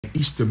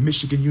Eastern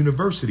Michigan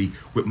University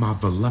with my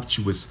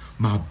voluptuous,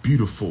 my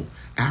beautiful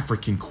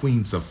African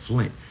queens of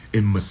Flint,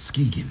 in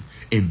Muskegon,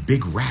 in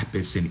Big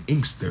Rapids, in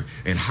Inkster,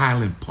 in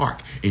Highland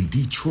Park, in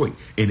Detroit,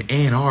 in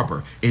Ann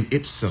Arbor, in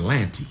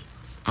Ypsilanti.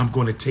 I'm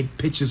going to take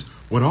pictures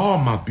with all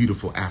my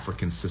beautiful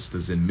African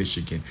sisters in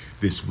Michigan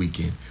this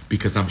weekend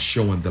because I'm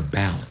showing the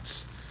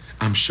balance.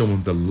 I'm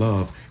showing the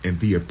love and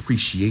the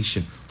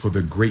appreciation for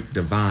the great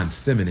divine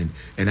feminine.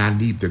 And I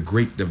need the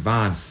great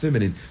divine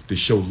feminine to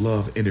show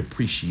love and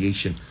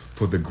appreciation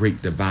for the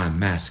great divine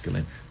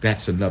masculine.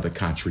 That's another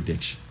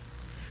contradiction.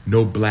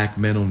 No black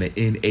men on the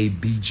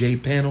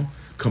NABJ panel,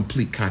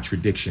 complete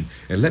contradiction.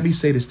 And let me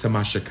say this to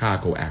my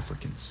Chicago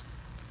Africans.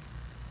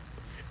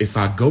 If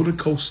I go to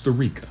Costa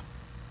Rica,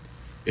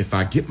 if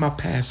I get my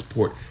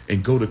passport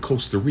and go to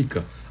Costa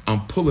Rica,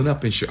 I'm pulling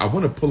up in I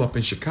want to pull up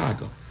in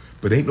Chicago.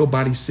 But ain't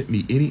nobody sent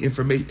me any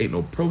information. Ain't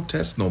no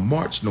protests, no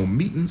march, no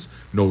meetings,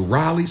 no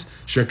rallies.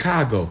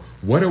 Chicago,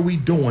 what are we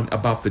doing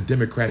about the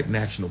Democratic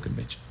National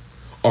Convention?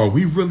 Are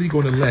we really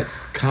going to let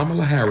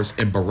Kamala Harris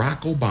and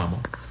Barack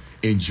Obama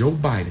and Joe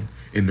Biden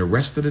and the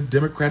rest of the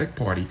Democratic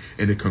Party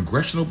and the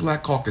Congressional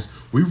Black Caucus,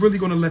 we really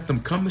going to let them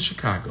come to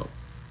Chicago?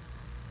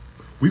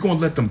 We're going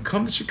to let them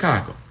come to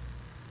Chicago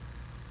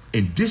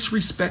and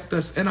disrespect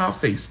us in our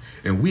face,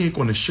 and we ain't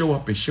going to show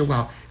up and show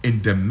out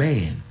and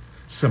demand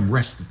some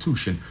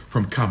restitution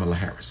from Kamala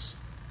Harris.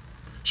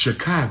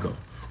 Chicago,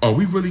 are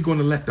we really going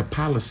to let the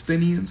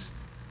Palestinians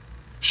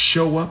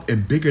show up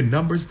in bigger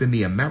numbers than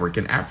the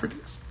American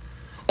Africans?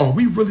 Are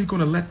we really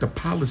going to let the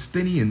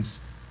Palestinians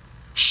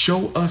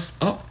show us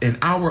up in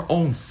our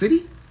own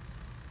city?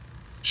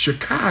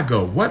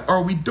 Chicago, what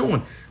are we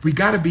doing? We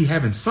got to be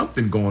having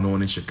something going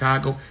on in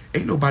Chicago.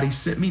 Ain't nobody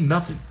sent me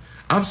nothing.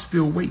 I'm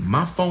still waiting.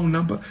 My phone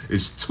number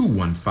is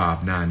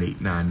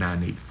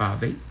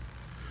 215-989-9858.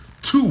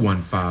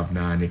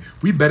 21598.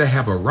 We better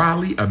have a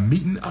rally, a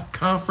meeting, a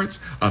conference,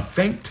 a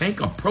think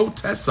tank, a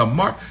protest, a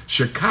march.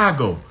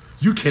 Chicago,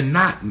 you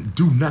cannot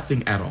do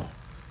nothing at all.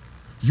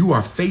 You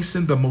are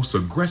facing the most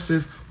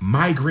aggressive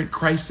migrant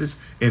crisis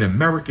in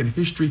American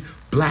history.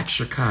 Black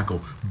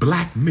Chicago,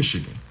 Black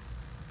Michigan.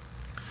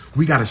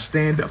 We got to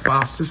stand up for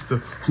our sister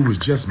who was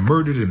just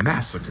murdered and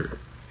massacred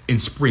in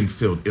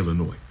Springfield,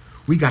 Illinois.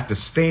 We got to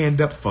stand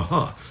up for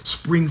her.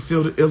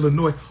 Springfield,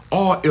 Illinois,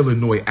 all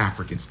Illinois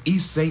Africans,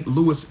 East St.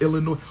 Louis,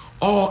 Illinois,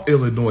 all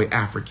Illinois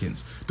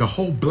Africans. The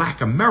whole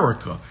Black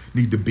America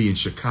need to be in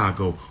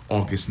Chicago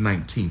August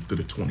 19th to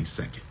the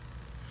 22nd.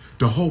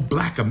 The whole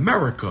Black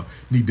America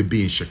need to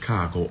be in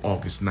Chicago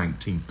August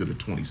 19th to the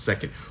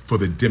 22nd for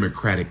the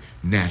Democratic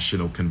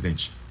National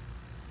Convention.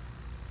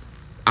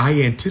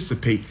 I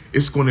anticipate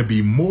it's going to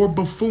be more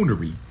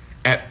buffoonery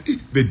at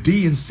the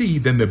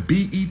DNC than the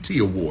BET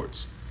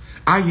Awards.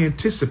 I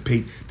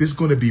anticipate there's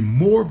going to be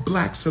more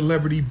black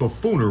celebrity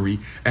buffoonery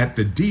at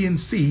the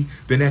DNC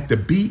than at the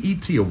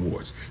BET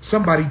Awards.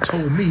 Somebody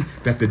told me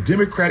that the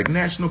Democratic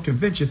National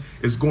Convention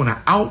is going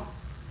to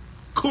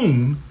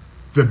out-coon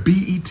the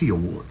BET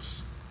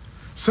Awards.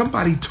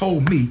 Somebody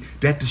told me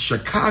that the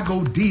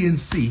Chicago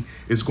DNC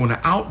is going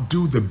to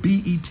outdo the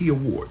BET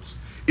Awards.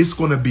 It's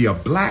going to be a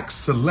black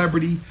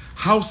celebrity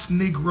house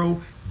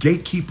Negro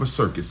gatekeeper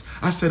circus.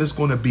 I said it's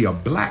going to be a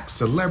black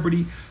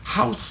celebrity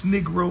house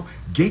Negro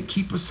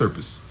gatekeeper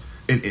circus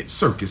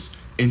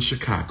in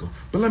Chicago.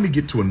 But let me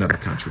get to another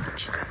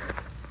contradiction.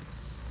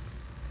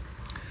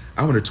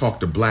 I want to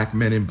talk to black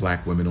men and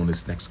black women on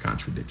this next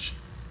contradiction.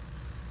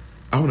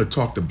 I want to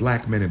talk to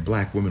black men and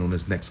black women on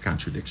this next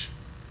contradiction.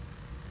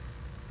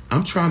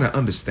 I'm trying to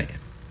understand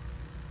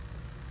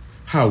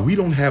how we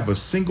don't have a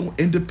single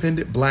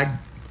independent black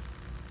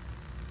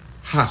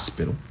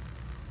hospital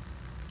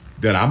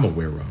that I'm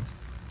aware of.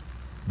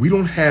 We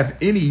don't have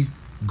any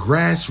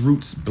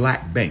grassroots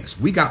black banks.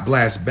 We got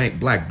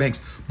black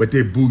banks, but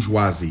they're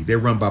bourgeoisie. They're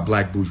run by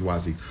black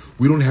bourgeoisie.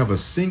 We don't have a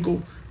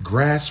single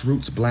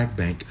grassroots black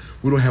bank.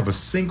 We don't have a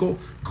single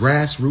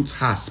grassroots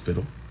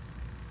hospital.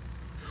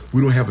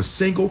 We don't have a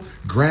single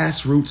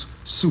grassroots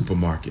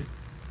supermarket.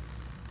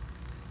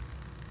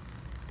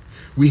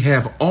 We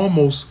have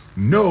almost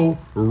no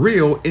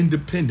real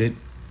independent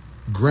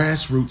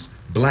grassroots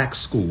black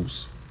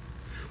schools.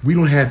 We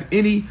don't have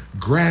any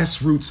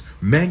grassroots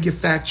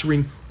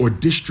manufacturing or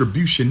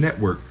distribution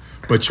network,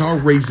 but y'all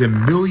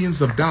raising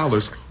millions of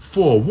dollars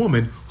for a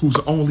woman who's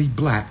only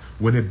black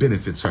when it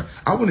benefits her.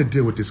 I want to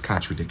deal with this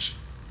contradiction.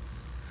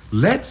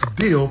 Let's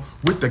deal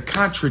with the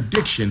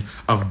contradiction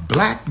of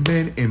black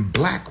men and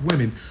black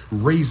women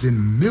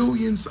raising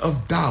millions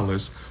of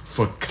dollars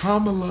for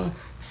Kamala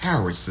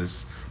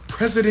Harris's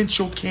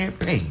presidential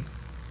campaign.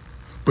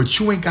 But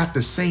you ain't got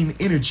the same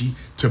energy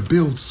to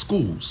build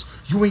schools.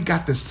 You ain't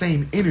got the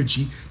same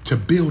energy to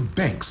build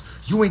banks.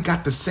 You ain't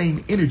got the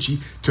same energy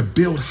to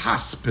build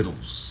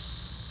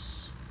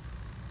hospitals.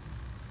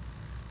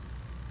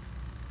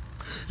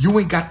 You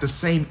ain't got the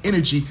same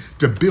energy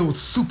to build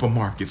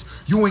supermarkets.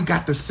 You ain't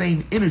got the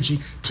same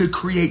energy to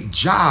create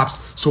jobs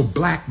so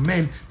black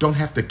men don't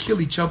have to kill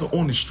each other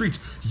on the streets.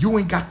 You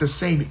ain't got the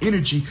same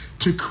energy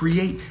to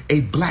create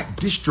a black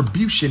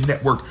distribution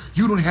network.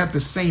 You don't have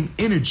the same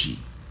energy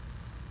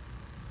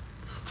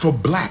for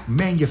black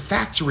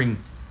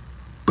manufacturing,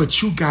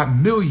 but you got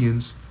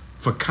millions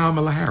for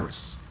Kamala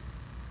Harris.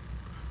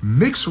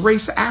 Mixed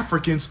race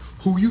Africans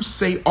who you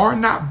say are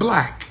not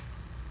black,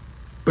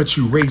 but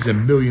you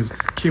raising millions.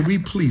 Can we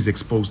please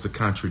expose the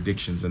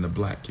contradictions in the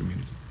black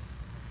community?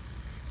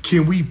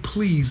 Can we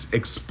please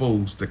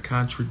expose the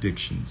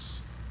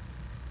contradictions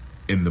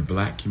in the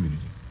black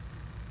community?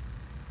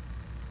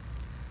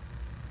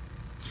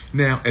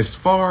 Now, as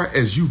far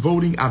as you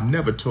voting, I've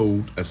never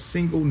told a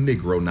single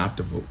Negro not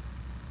to vote.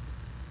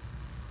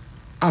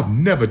 I've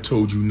never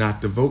told you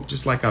not to vote,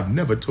 just like I've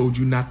never told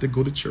you not to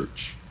go to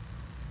church.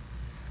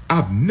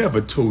 I've never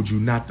told you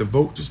not to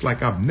vote, just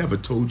like I've never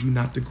told you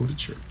not to go to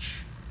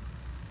church.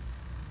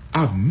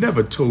 I've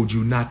never told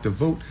you not to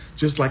vote,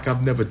 just like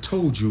I've never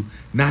told you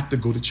not to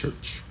go to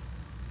church.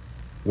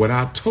 What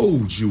I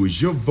told you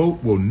is your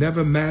vote will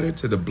never matter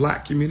to the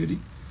black community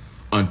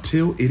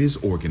until it is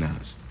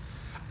organized.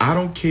 I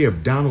don't care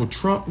if Donald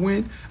Trump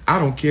win. I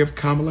don't care if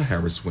Kamala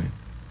Harris win.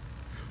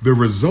 The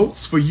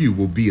results for you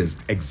will be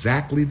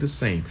exactly the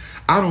same.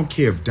 I don't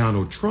care if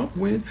Donald Trump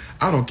win.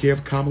 I don't care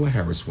if Kamala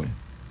Harris win.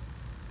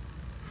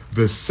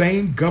 The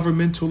same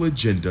governmental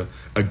agenda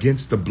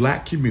against the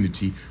black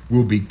community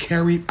will be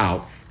carried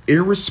out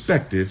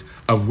irrespective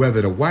of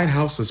whether the White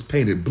House is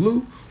painted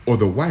blue or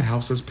the White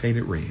House is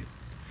painted red.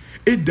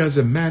 It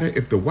doesn't matter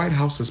if the White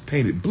House is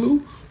painted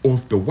blue or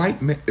if the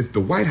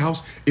White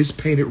House is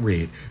painted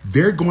red.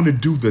 They're going to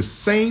do the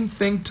same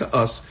thing to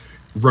us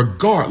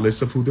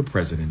regardless of who the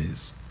president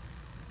is.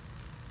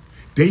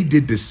 They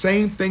did the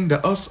same thing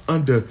to us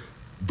under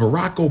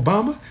Barack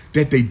Obama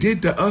that they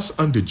did to us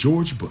under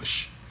George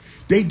Bush.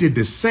 They did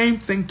the same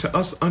thing to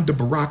us under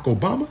Barack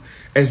Obama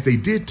as they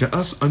did to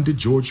us under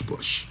George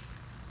Bush.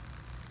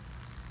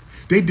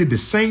 They did the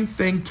same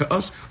thing to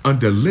us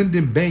under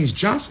Lyndon Baines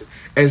Johnson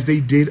as they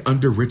did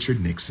under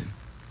Richard Nixon.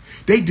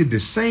 They did the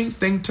same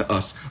thing to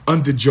us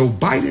under Joe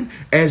Biden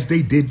as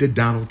they did to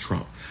Donald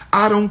Trump.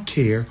 I don't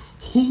care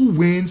who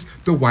wins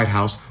the White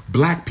House,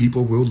 black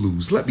people will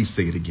lose. Let me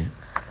say it again.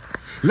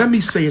 Let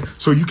me say it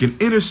so you can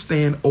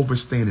understand,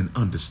 overstand, and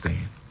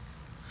understand.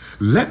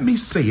 Let me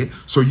say it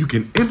so you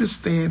can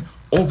understand,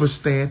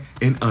 overstand,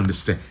 and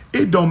understand.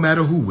 It don't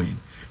matter who wins.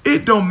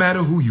 It don't matter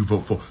who you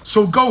vote for.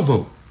 So go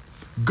vote.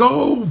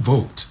 Go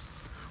vote.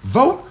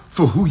 Vote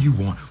for who you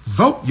want.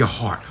 Vote your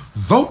heart.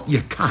 Vote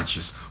your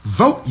conscience.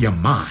 Vote your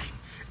mind.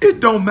 It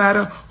don't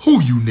matter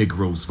who you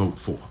Negroes vote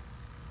for.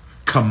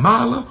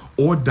 Kamala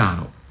or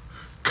Donald.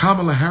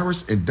 Kamala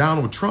Harris and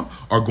Donald Trump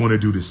are going to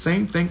do the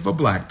same thing for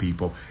black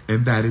people,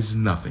 and that is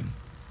nothing.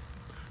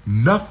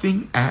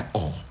 Nothing at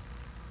all.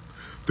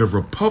 The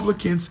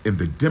Republicans and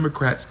the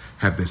Democrats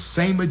have the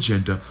same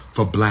agenda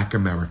for black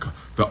America.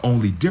 The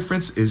only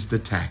difference is the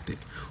tactic.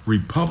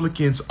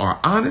 Republicans are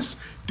honest.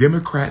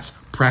 Democrats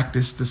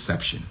practice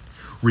deception.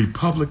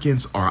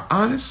 Republicans are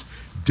honest.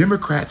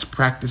 Democrats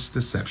practice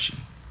deception.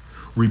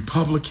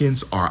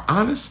 Republicans are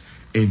honest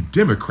and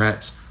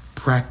Democrats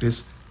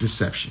practice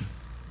deception.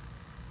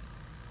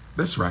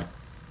 That's right.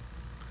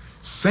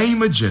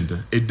 Same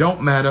agenda. It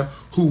don't matter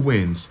who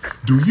wins.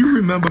 Do you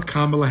remember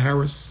Kamala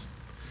Harris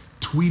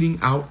tweeting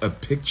out a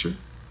picture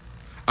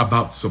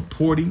about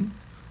supporting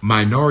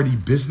minority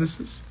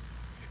businesses?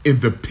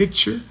 In the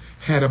picture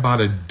had about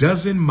a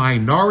dozen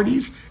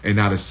minorities and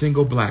not a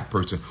single black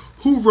person.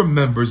 Who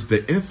remembers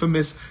the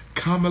infamous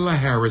Kamala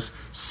Harris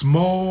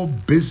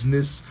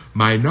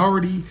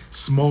minority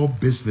small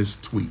business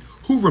tweet?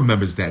 Who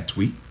remembers that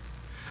tweet?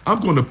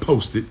 I'm going to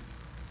post it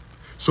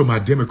so my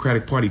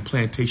Democratic Party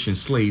plantation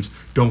slaves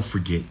don't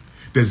forget.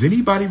 Does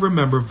anybody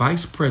remember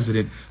Vice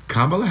President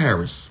Kamala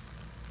Harris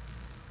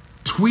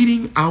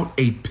tweeting out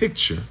a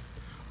picture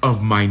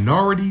of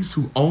minorities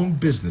who own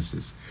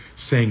businesses,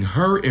 saying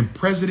her and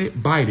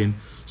President Biden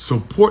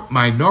support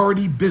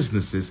minority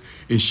businesses,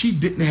 and she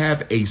didn't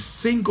have a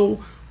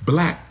single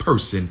black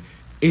person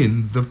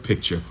in the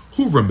picture?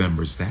 Who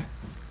remembers that?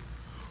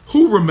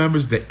 Who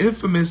remembers the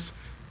infamous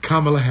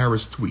Kamala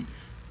Harris tweet?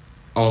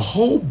 A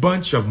whole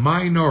bunch of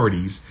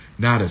minorities,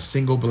 not a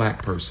single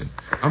black person.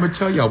 I'm going to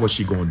tell y'all what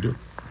she's going to do.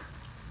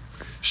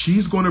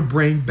 She's going to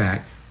bring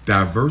back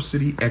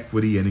diversity,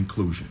 equity, and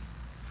inclusion.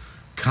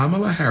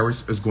 Kamala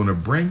Harris is going to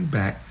bring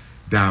back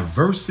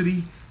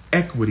diversity,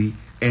 equity,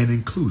 and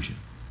inclusion.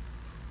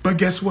 But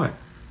guess what?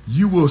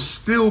 You will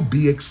still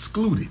be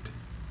excluded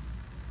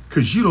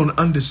because you don't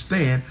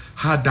understand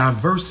how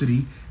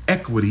diversity,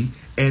 equity,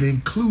 and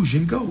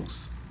inclusion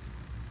goes.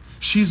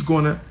 She's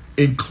going to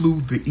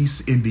include the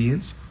East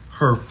Indians,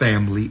 her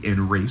family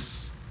and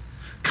race.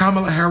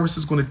 Kamala Harris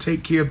is going to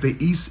take care of the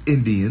East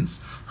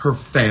Indians, her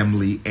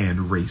family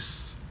and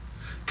race.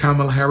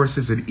 Kamala Harris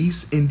is an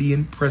East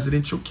Indian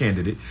presidential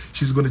candidate.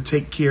 She's going to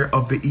take care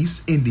of the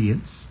East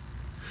Indians.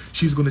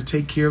 She's going to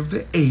take care of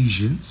the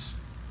Asians,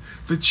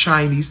 the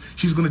Chinese.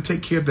 She's going to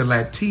take care of the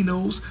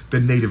Latinos, the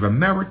Native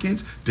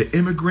Americans, the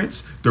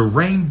immigrants, the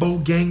rainbow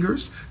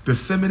gangers, the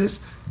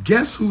feminists.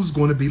 Guess who's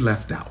going to be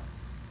left out?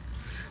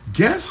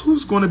 Guess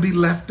who's going to be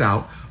left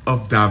out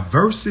of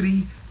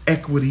diversity,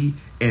 equity,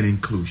 and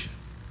inclusion?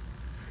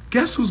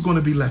 Guess who's going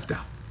to be left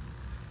out?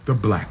 the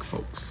black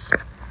folks.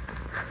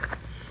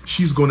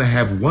 She's going to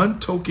have one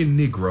token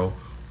Negro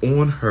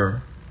on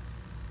her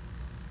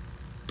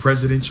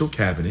presidential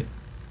cabinet.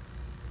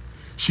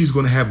 She's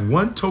going to have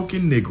one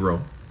token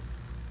Negro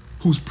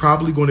who's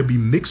probably going to be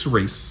mixed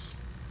race.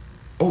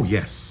 Oh,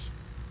 yes.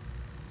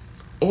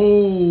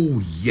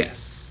 Oh,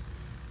 yes.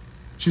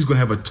 She's going to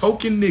have a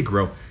token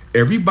Negro.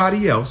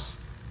 Everybody else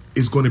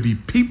is going to be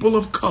people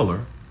of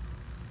color,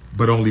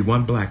 but only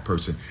one black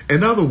person.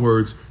 In other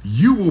words,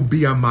 you will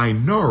be a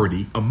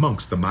minority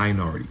amongst the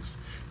minorities.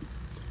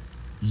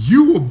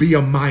 You will be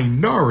a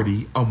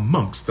minority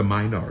amongst the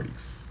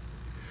minorities.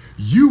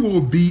 You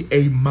will be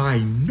a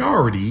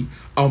minority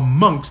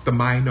amongst the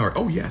minority.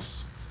 Oh,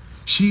 yes.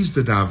 She's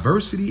the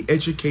diversity,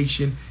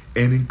 education,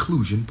 and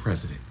inclusion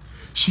president.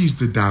 She's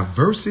the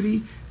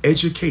diversity,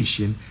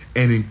 education,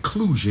 and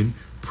inclusion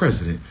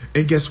president.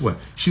 And guess what?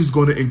 She's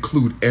going to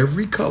include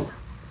every color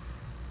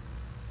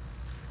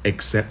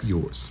except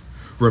yours.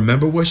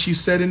 Remember what she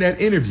said in that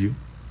interview?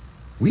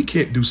 We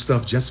can't do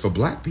stuff just for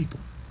black people.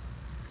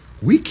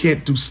 We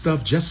can't do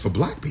stuff just for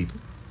black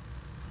people.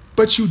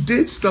 But you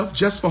did stuff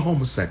just for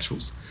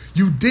homosexuals.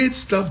 You did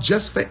stuff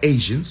just for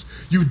Asians.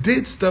 You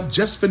did stuff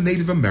just for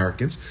Native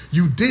Americans.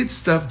 You did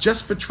stuff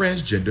just for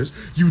transgenders.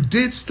 You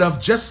did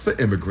stuff just for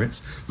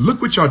immigrants.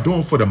 Look what y'all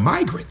doing for the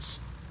migrants.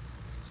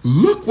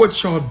 Look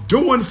what y'all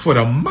doing for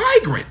the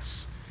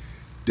migrants.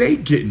 They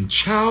getting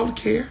child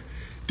care.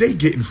 They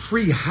getting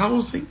free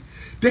housing.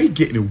 They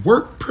getting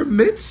work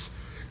permits.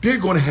 They're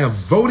going to have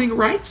voting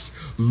rights.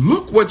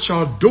 Look what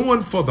y'all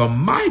doing for the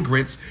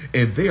migrants,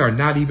 and they are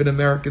not even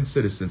American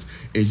citizens.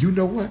 And you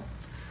know what?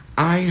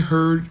 I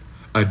heard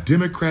a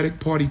Democratic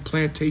Party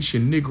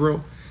plantation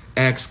Negro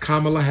ask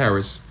Kamala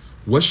Harris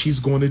what she's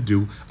going to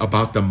do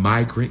about the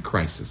migrant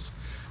crisis.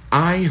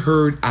 I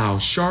heard Al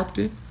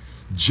Sharpton,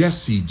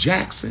 Jesse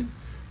Jackson,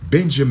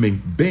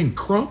 Benjamin Ben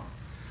Crump.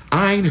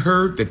 I ain't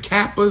heard the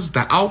Kappas, the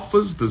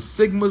Alphas, the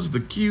Sigmas,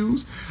 the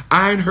Qs.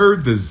 I ain't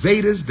heard the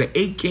Zetas, the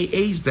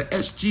AKAs, the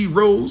SG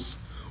Rows,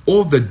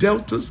 or the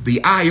Deltas,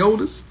 the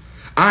Iotas.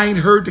 I ain't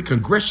heard the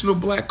Congressional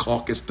Black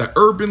Caucus, the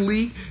Urban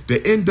League, the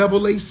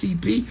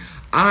NAACP.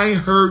 I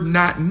ain't heard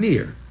not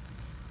near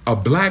a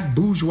black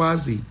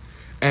bourgeoisie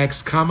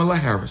ask Kamala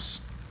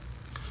Harris,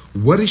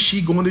 what is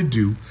she going to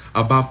do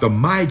about the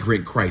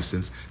migrant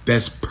crisis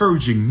that's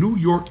purging New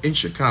York and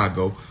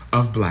Chicago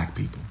of black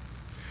people?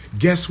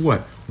 Guess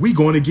what? We're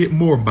going to get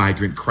more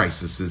migrant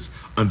crises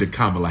under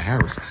Kamala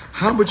Harris.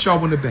 How much y'all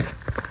want to bet?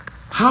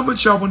 How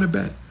much y'all want to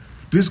bet?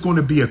 There's going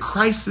to be a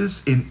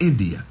crisis in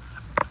India.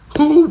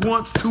 Who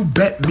wants to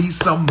bet me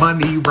some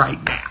money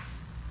right now?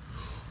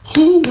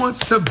 Who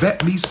wants to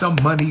bet me some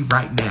money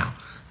right now?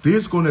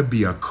 There's going to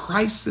be a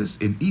crisis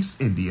in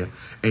East India,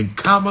 and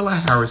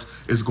Kamala Harris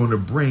is going to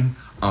bring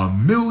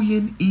 1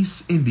 million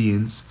East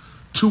Indians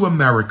to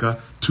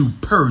America to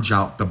purge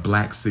out the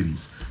black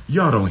cities.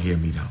 Y'all don't hear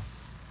me though.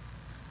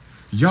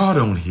 Y'all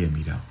don't hear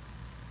me though.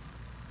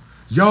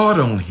 Y'all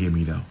don't hear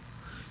me though.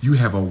 You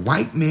have a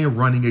white man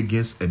running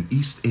against an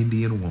East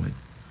Indian woman.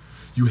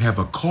 You have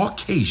a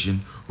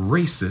Caucasian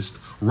racist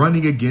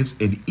running against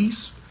an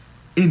East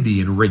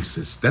Indian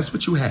racist. That's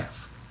what you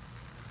have.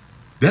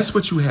 That's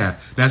what you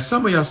have. Now,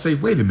 some of y'all say,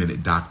 wait a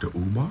minute, Dr.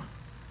 Umar.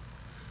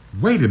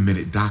 Wait a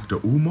minute, Dr.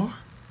 Umar.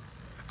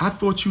 I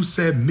thought you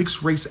said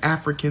mixed race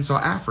Africans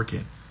are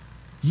African.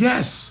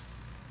 Yes,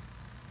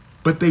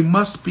 but they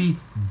must be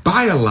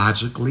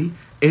biologically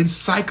and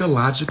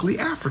psychologically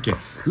African.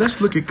 Let's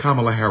look at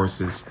Kamala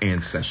Harris's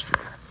ancestry.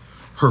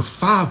 Her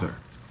father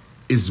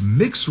is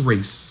mixed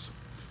race,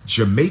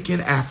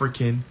 Jamaican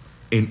African,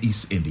 and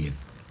East Indian.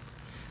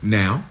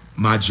 Now,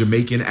 my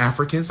Jamaican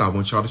Africans, I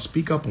want y'all to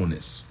speak up on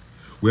this.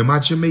 Where my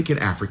Jamaican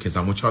Africans,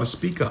 I want y'all to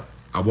speak up.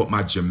 I want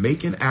my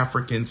Jamaican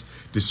Africans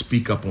to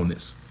speak up on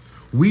this.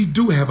 We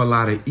do have a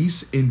lot of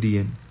East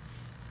Indian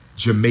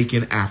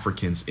Jamaican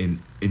Africans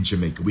in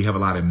Jamaica. We have a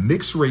lot of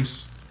mixed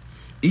race,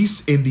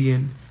 East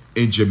Indian,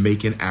 and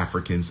Jamaican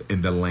Africans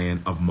in the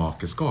land of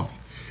Marcus Garvey.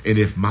 And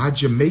if my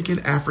Jamaican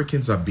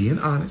Africans are being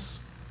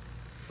honest,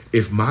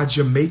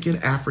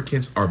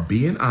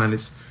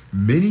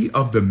 many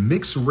of the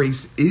mixed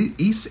race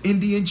East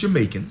Indian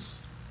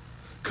Jamaicans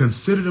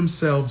consider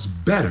themselves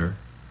better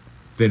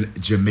than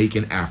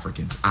Jamaican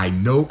Africans. I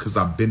know because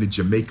I've been to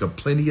Jamaica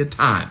plenty of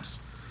times.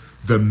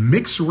 The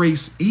mixed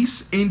race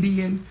East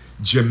Indian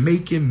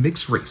Jamaican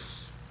mixed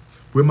race.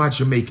 Where my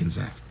Jamaicans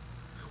at?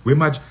 Where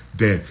my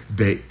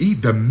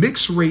the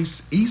mixed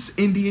race East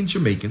Indian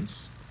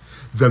Jamaicans,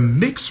 the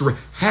mixed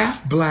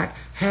half black,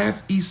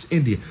 half East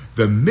Indian,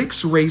 the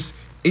mixed race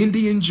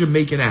Indian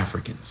Jamaican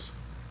Africans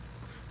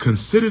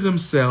consider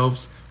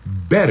themselves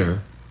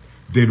better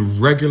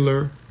than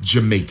regular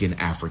Jamaican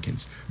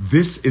Africans.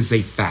 This is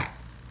a fact.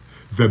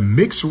 The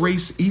mixed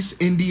race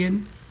East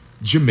Indian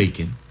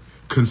Jamaican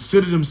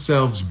consider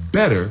themselves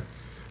better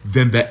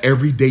than the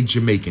everyday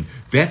Jamaican.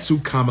 That's who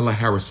Kamala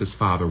Harris's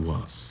father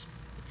was.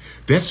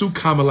 That's who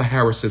Kamala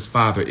Harris's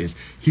father is.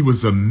 He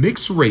was a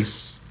mixed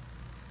race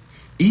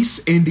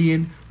East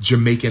Indian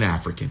Jamaican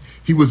African.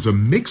 He was a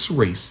mixed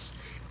race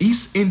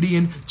East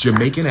Indian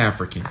Jamaican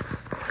African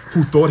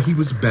who thought he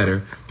was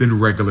better than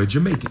regular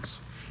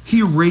Jamaicans.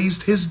 He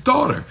raised his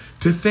daughter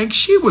to think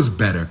she was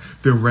better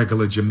than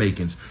regular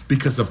Jamaicans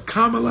because of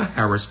Kamala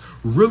Harris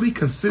really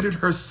considered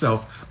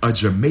herself a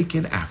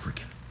Jamaican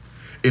African.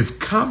 If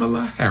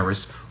Kamala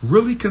Harris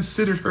really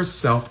considered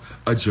herself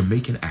a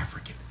Jamaican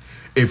African,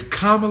 if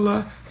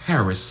Kamala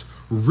Harris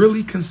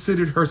really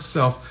considered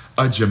herself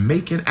a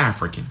Jamaican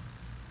African,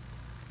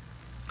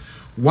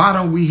 why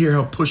don't we hear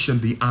her pushing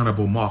the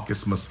Honorable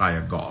Marcus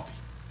Messiah Garvey?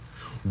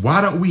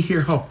 Why don't we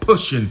hear her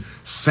pushing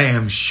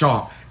Sam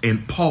Sharp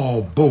and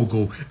Paul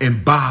Bogle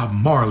and Bob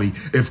Marley?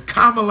 If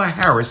Kamala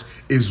Harris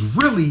is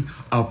really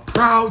a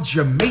proud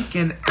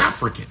Jamaican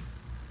African,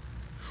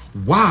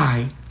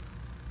 why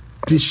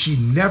did she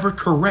never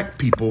correct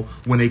people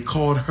when they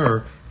called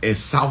her a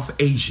South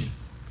Asian?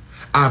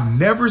 I've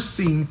never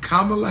seen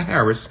Kamala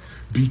Harris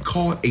be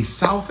called a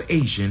South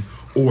Asian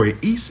or an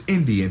East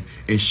Indian,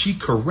 and she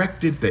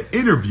corrected the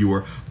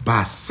interviewer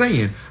by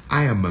saying,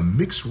 I am a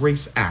mixed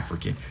race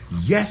African.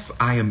 Yes,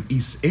 I am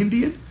East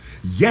Indian.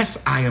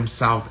 Yes, I am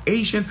South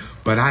Asian,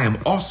 but I am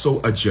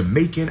also a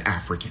Jamaican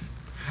African.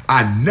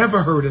 I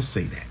never heard her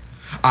say that.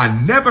 I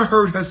never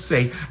heard her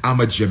say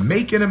I'm a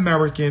Jamaican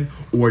American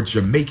or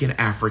Jamaican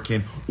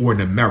African or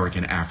an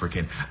American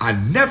African. I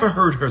never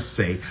heard her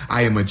say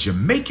I am a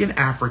Jamaican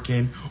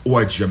African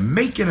or a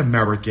Jamaican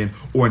American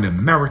or an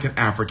American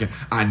African.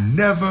 I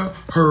never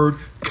heard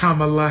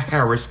Kamala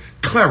Harris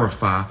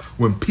clarify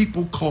when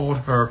people called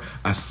her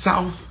a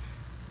South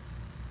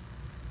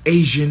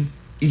Asian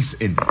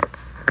East Indian.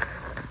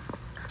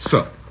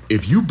 So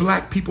if you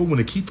black people want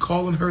to keep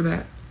calling her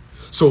that,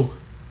 so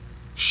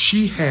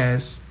she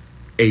has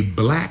a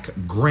black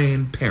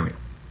grandparent.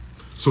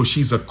 So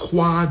she's a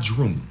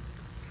quadroon.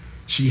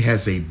 She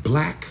has a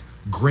black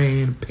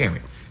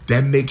grandparent.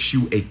 That makes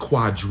you a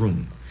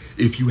quadroon.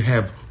 If you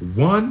have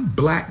one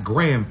black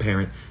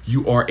grandparent,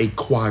 you are a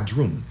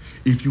quadroon.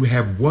 If you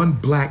have one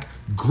black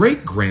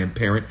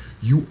great-grandparent,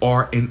 you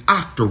are an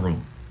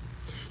octoroon.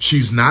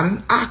 She's not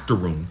an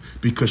octoroon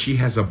because she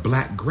has a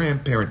black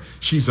grandparent.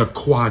 She's a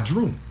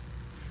quadroon.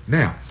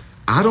 Now,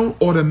 I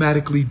don't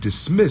automatically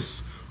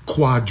dismiss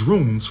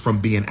quadroons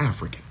from being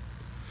African.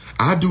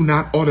 I do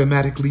not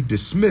automatically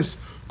dismiss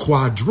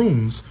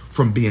quadroons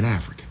from being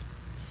African.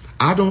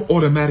 I don't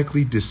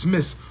automatically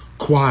dismiss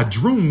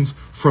quadroons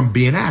from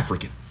being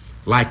African,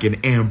 like an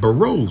Amber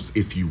Rose,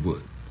 if you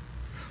would.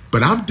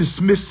 But I'm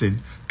dismissing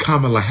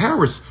Kamala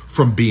Harris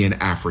from being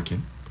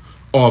African,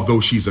 although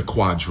she's a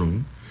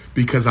quadroon,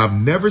 because I've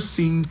never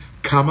seen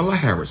Kamala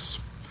Harris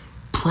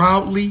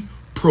proudly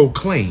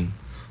proclaim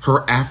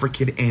her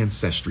African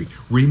ancestry.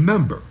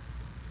 Remember,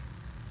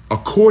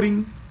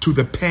 according to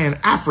the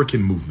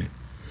Pan-African movement,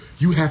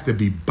 you have to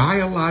be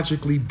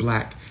biologically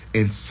black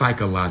and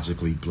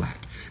psychologically black.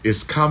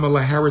 Is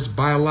Kamala Harris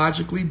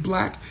biologically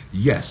black?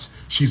 Yes,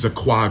 she's a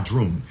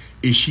quadroon.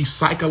 Is she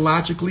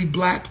psychologically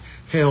black?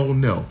 Hell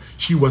no.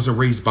 She wasn't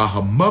raised by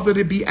her mother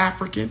to be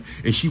African,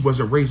 and she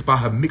wasn't raised by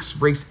her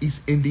mixed race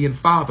East Indian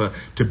father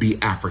to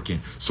be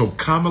African. So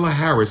Kamala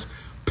Harris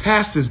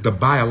passes the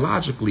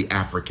biologically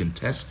African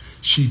test.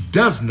 She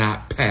does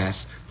not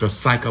pass the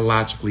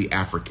psychologically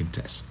African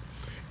test.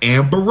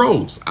 Amber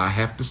Rose, I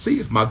have to see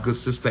if my good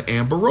sister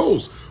Amber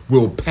Rose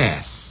will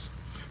pass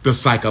the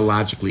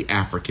psychologically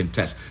African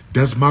test.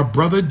 Does my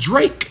brother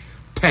Drake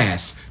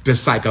pass the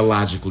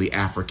psychologically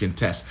African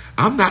test?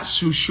 I'm not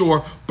so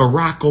sure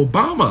Barack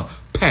Obama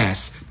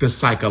passed the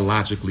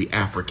psychologically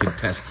African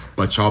test,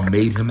 but y'all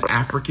made him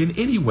African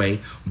anyway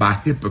by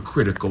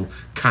hypocritical,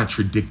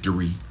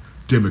 contradictory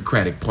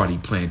Democratic Party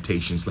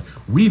plantations.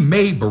 We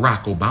made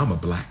Barack Obama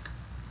black.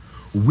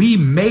 We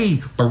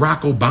made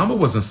Barack Obama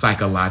wasn't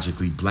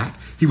psychologically black.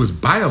 He was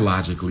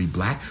biologically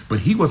black, but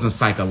he wasn't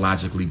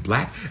psychologically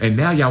black. And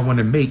now y'all want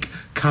to make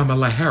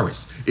Kamala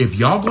Harris. If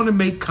y'all going to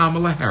make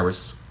Kamala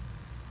Harris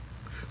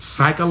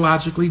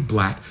psychologically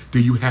black,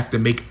 then you have to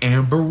make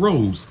Amber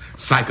Rose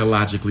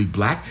psychologically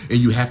black, and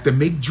you have to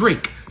make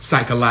Drake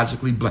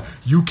psychologically black.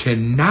 You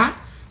cannot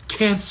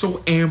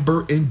cancel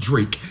Amber and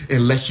Drake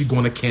unless you're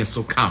going to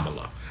cancel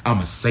Kamala. I'm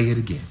going to say it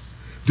again.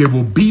 There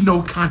will be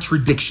no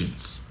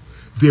contradictions.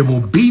 There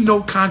will be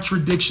no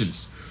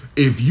contradictions.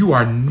 If you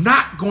are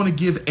not going to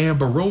give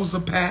Amber Rose a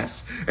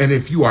pass, and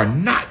if you are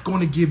not going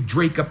to give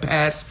Drake a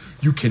pass,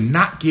 you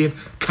cannot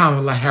give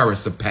Kamala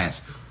Harris a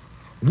pass.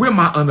 Where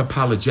my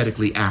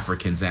unapologetically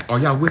Africans at? Are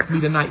y'all with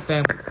me tonight,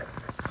 family?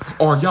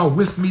 Are y'all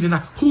with me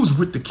tonight? Who's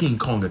with the King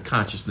Kong of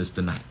consciousness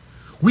tonight?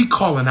 We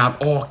calling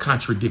out all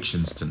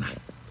contradictions tonight.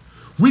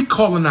 We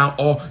calling out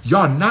all,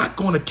 y'all not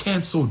going to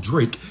cancel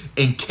Drake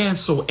and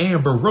cancel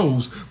Amber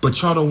Rose,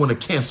 but y'all don't want to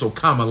cancel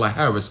Kamala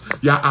Harris.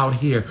 Y'all out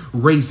here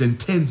raising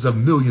tens of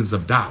millions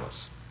of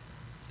dollars.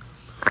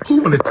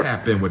 Who want to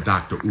tap in with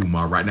Dr.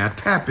 Umar right now?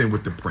 Tap in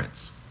with the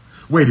Prince.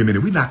 Wait a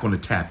minute, we're not going to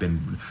tap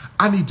in.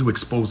 I need to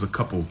expose a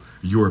couple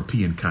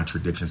European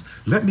contradictions.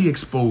 Let me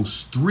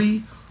expose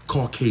 3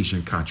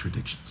 Caucasian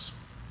contradictions.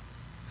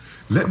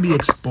 Let me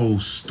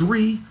expose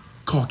 3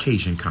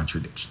 Caucasian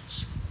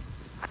contradictions.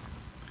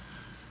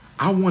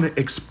 I want to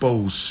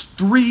expose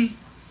 3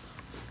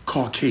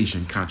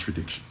 Caucasian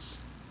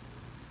contradictions.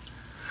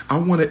 I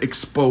want to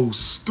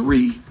expose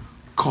 3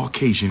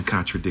 Caucasian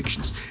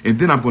contradictions, and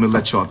then I'm going to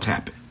let y'all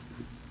tap it.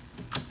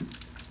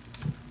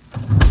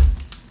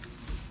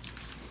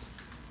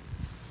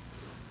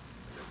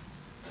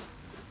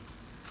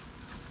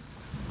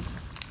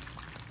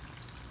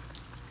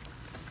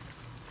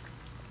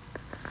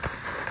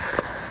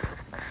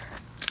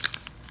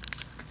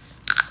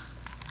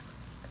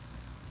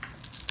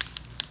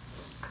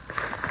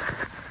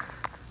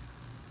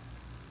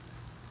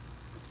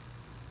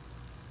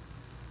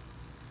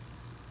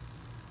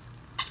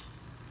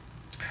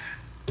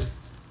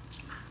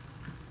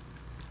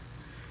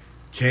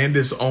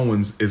 Candace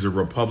Owens is a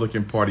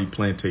Republican Party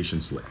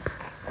plantation slave.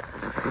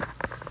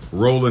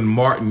 Roland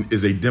Martin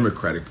is a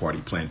Democratic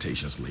Party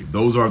plantation slave.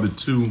 Those are the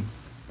 2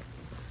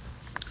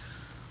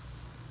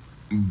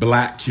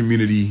 black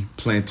community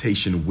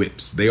plantation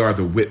whips. They are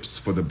the whips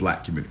for the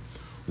black community.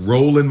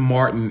 Roland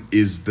Martin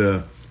is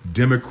the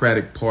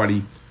Democratic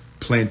Party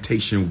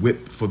plantation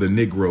whip for the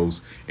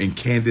Negroes, and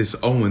Candace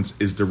Owens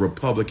is the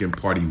Republican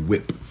Party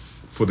whip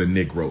for the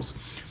Negroes.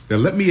 Now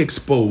let me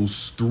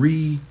expose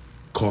 3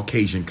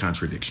 Caucasian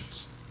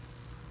contradictions.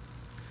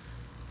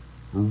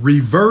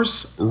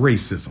 Reverse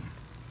racism.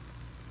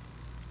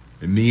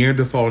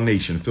 Neanderthal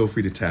nation, feel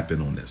free to tap in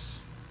on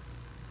this.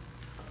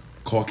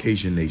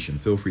 Caucasian nation,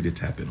 feel free to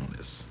tap in on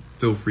this.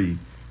 Feel free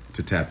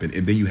to tap in.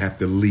 And then you have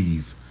to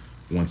leave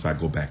once I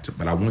go back to,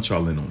 but I want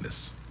y'all in on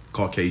this.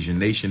 Caucasian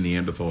nation,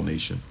 Neanderthal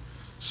nation,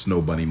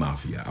 Snow Bunny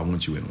Mafia. I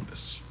want you in on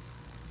this.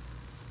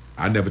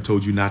 I never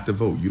told you not to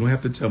vote. You don't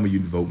have to tell me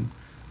you're voting.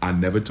 I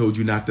never told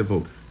you not to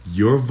vote.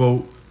 Your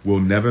vote will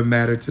never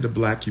matter to the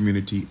black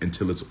community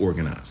until it's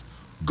organized.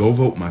 Go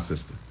vote, my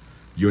sister.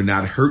 You're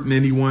not hurting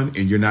anyone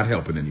and you're not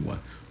helping anyone.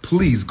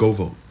 Please go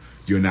vote.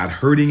 You're not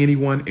hurting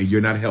anyone and you're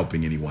not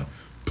helping anyone.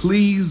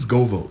 Please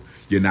go vote.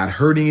 You're not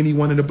hurting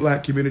anyone in the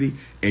black community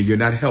and you're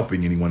not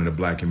helping anyone in the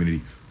black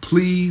community.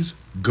 Please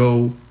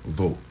go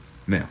vote.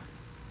 Now,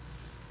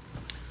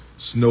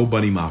 Snow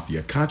Bunny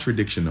Mafia,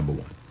 contradiction number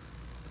 1.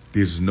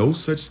 There's no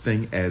such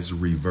thing as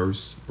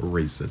reverse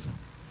racism.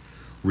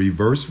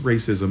 Reverse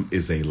racism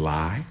is a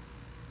lie,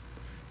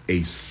 a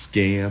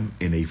scam,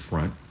 and a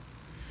front.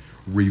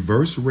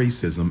 Reverse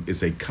racism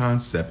is a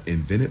concept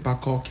invented by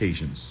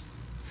Caucasians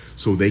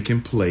so they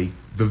can play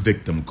the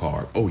victim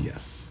card. Oh,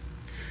 yes.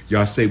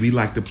 Y'all say we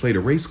like to play the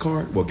race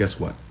card? Well, guess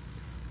what?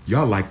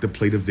 Y'all like to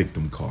play the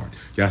victim card.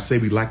 Y'all say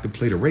we like to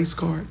play the race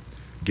card?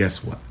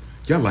 Guess what?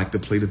 Y'all like to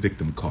play the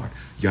victim card.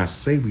 Y'all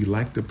say we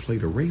like to play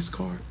the race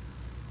card?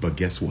 But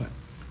guess what?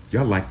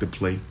 Y'all like to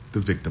play the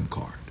victim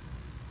card.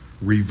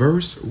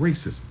 Reverse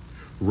racism.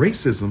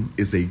 Racism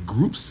is a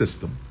group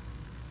system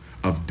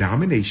of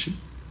domination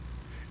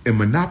and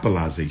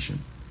monopolization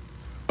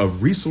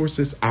of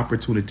resources,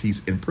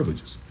 opportunities, and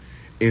privileges.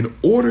 In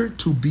order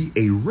to be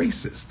a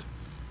racist,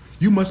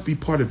 you must be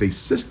part of a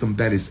system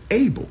that is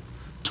able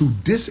to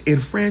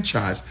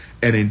disenfranchise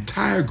an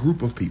entire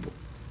group of people.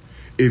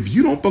 If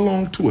you don't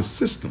belong to a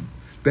system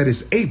that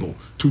is able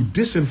to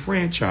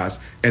disenfranchise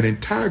an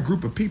entire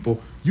group of people,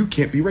 you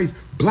can't be racist.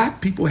 Black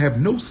people have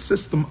no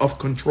system of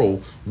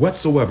control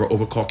whatsoever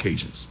over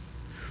Caucasians.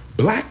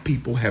 Black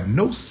people have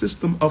no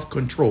system of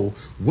control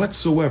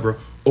whatsoever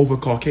over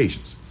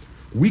Caucasians.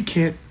 We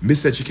can't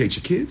miseducate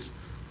your kids.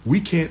 We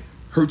can't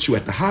hurt you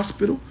at the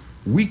hospital.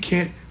 We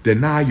can't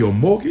deny your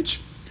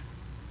mortgage.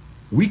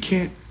 We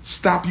can't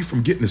stop you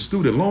from getting a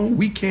student loan.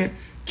 We can't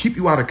keep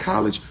you out of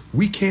college.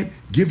 We can't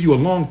give you a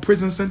long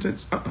prison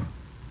sentence.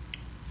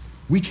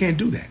 We can't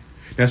do that.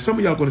 Now, some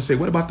of y'all are going to say,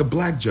 what about the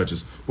black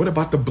judges? What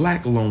about the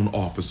black loan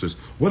officers?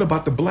 What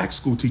about the black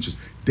school teachers?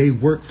 They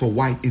work for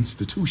white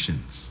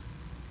institutions.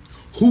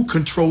 Who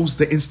controls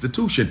the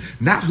institution?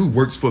 Not who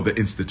works for the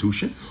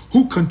institution.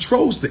 Who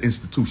controls the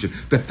institution?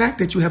 The fact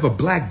that you have a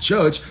black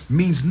judge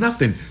means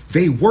nothing.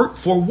 They work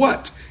for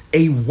what?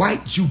 A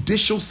white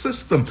judicial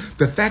system.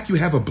 The fact you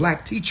have a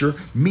black teacher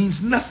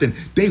means nothing.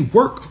 They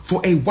work for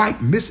a white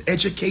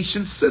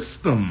miseducation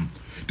system.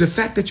 The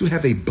fact that you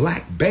have a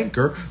black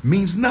banker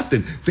means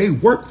nothing. They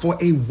work for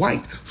a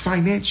white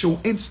financial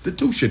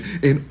institution.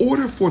 In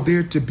order for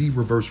there to be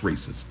reverse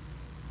racism,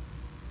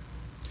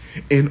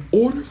 in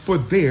order for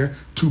there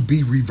to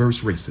be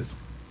reverse racism,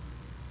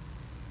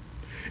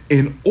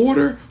 in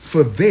order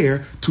for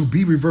there to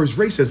be reverse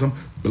racism,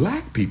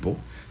 black people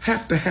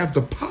have to have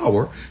the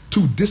power to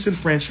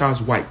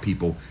disenfranchise white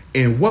people.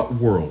 In what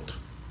world?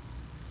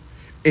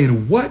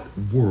 In what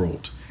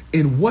world?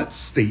 In what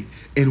state,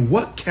 in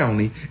what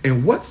county,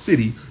 in what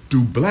city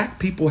do black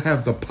people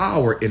have the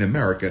power in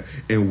America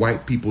and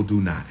white people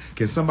do not?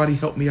 Can somebody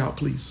help me out,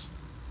 please?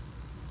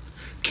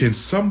 Can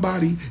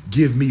somebody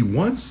give me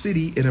one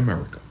city in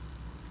America?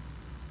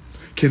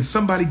 Can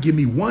somebody give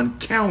me one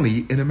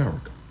county in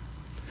America?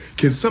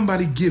 Can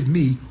somebody give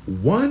me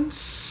one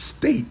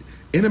state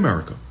in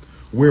America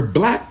where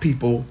black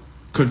people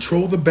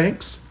control the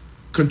banks,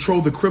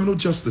 control the criminal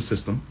justice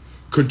system,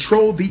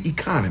 control the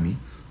economy,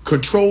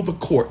 control the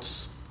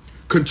courts,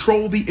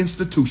 control the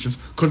institutions,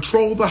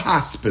 control the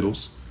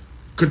hospitals,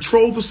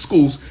 control the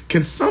schools.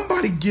 Can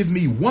somebody give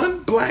me one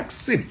black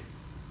city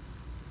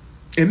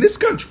in this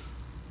country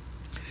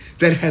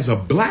that has a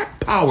black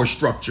power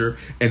structure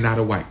and not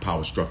a white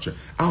power structure?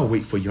 I'll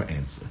wait for your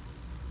answer.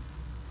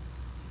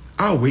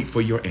 I'll wait for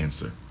your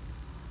answer.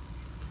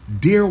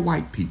 Dear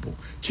white people,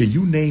 can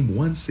you name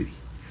one city?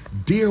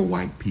 Dear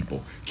white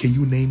people, can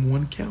you name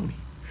one county?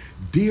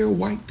 Dear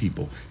white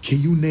people,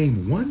 can you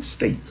name one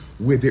state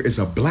where there is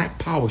a black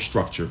power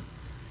structure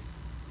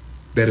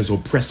that is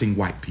oppressing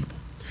white people?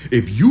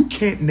 If you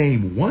can't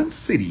name one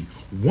city,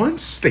 one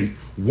state,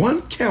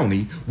 one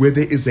county where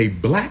there is a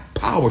black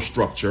power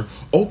structure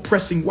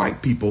oppressing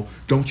white people,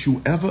 don't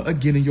you ever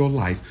again in your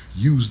life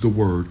use the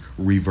word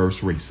reverse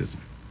racism.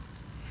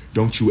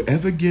 Don't you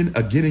ever again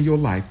in your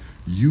life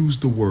use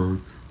the word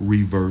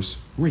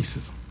reverse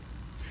racism.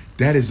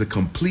 That is a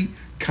complete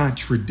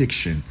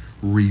contradiction.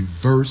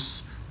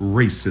 Reverse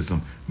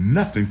racism.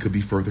 Nothing could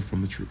be further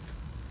from the truth.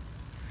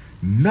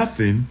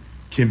 Nothing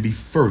can be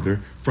further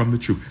from the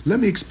truth. Let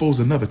me expose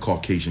another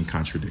Caucasian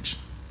contradiction.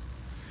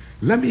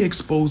 Let me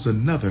expose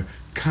another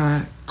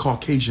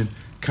Caucasian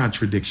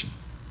contradiction.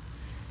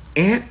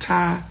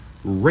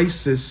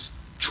 Anti-racist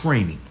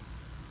training.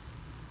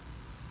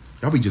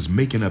 Y'all be just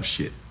making up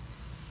shit.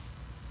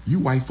 You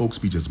white folks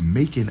be just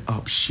making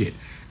up shit.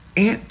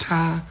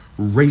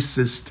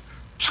 Anti-racist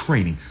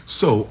training.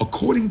 So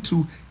according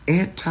to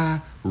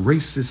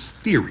anti-racist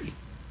theory,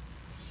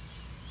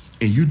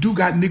 and you do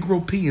got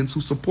Negropeans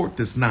who support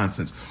this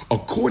nonsense.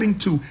 According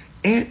to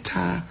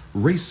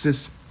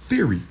anti-racist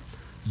theory,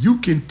 you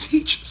can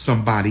teach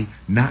somebody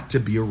not to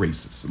be a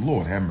racist.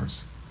 Lord have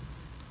mercy.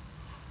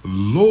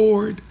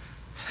 Lord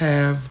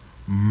have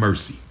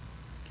mercy.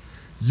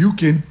 You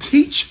can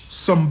teach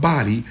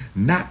somebody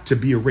not to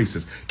be a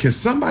racist. Can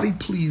somebody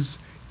please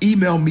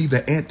email me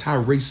the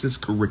anti-racist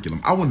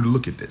curriculum? I want to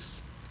look at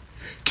this.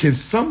 Can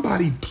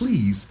somebody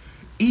please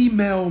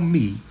email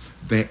me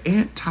the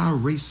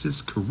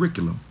anti-racist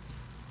curriculum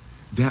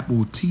that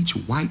will teach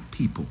white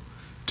people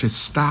to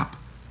stop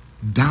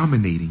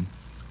dominating,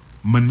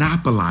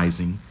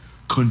 monopolizing,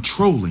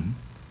 controlling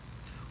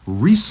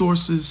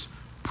resources,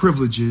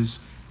 privileges,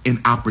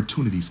 and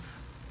opportunities?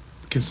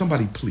 Can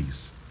somebody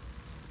please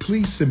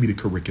send me the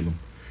curriculum?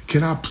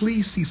 Can I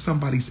please see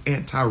somebody's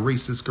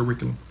anti-racist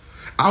curriculum?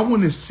 I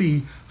want to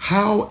see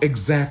how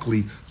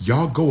exactly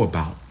y'all go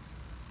about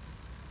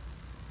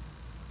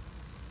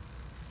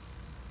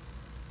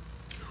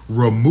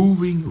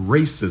removing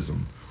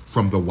racism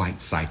from the white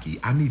psyche.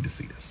 I need to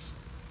see this.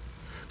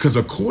 Because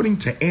according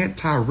to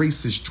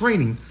anti-racist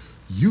training,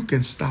 you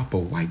can stop a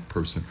white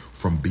person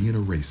from being a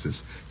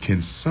racist.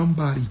 Can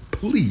somebody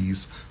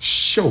please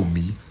show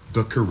me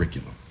the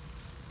curriculum?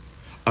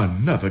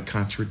 Another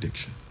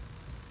contradiction.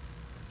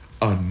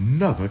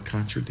 Another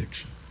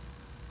contradiction.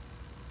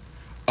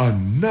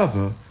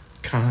 Another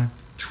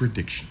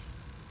contradiction.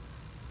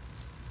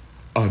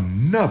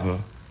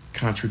 Another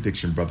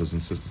contradiction, brothers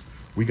and sisters.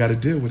 We got to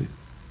deal with it.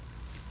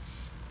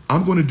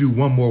 I'm going to do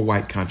one more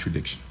white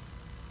contradiction.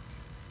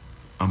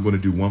 I'm going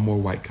to do one more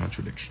white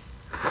contradiction.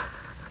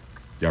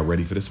 Y'all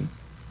ready for this one?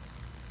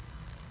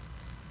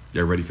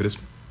 Y'all ready for this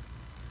one?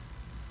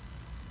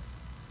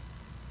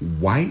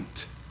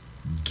 White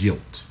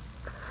guilt.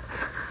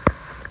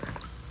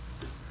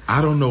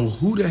 I don't know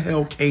who the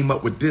hell came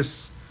up with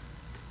this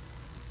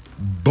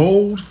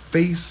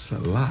bold-faced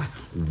lie.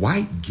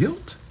 White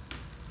guilt?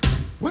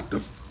 What the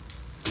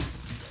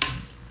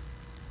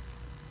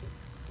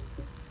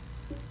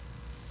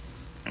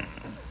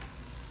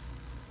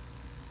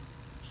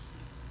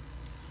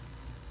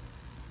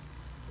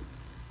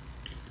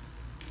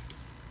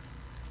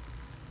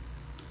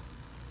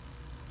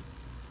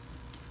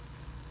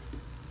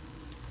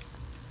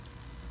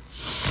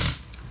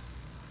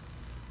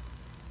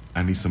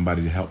I need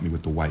somebody to help me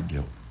with the white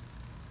guilt.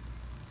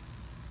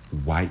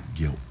 White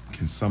guilt.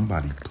 Can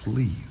somebody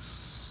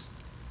please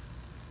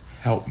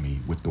help me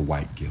with the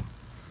white guilt?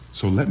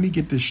 So let me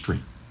get this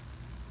straight.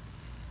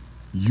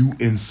 You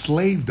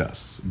enslaved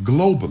us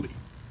globally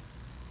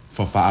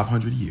for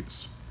 500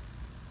 years.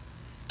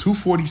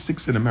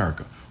 246 in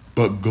America,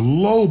 but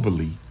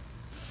globally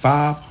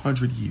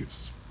 500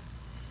 years.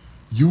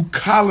 You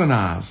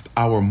colonized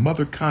our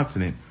mother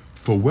continent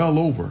for well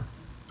over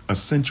a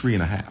century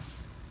and a half.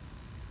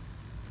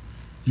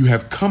 You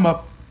have come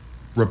up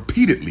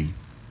repeatedly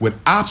with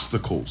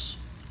obstacles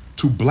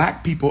to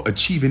black people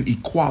achieving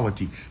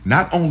equality,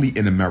 not only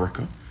in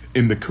America,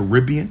 in the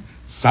Caribbean,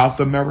 South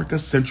America,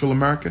 Central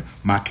America.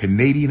 My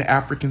Canadian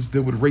Africans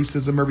deal with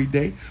racism every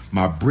day.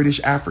 My British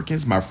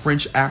Africans, my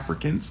French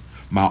Africans,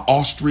 my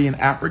Austrian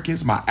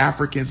Africans, my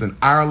Africans in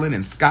Ireland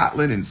and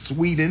Scotland and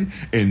Sweden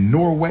and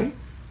Norway.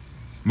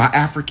 My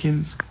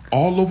Africans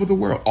all over the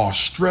world,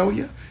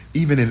 Australia,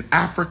 even in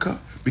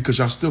Africa, because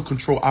y'all still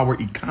control our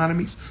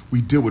economies.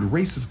 We deal with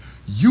racism.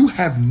 You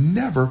have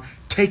never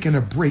taken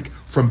a break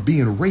from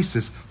being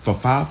racist for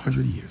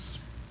 500 years.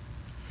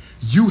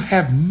 You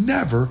have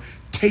never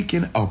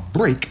taken a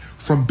break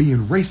from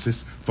being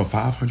racist for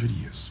 500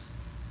 years.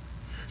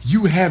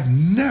 You have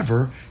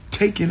never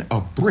taken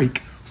a break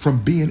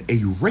from being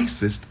a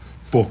racist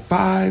for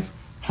 500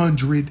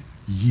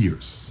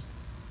 years.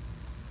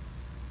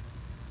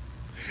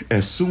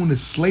 As soon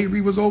as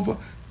slavery was over,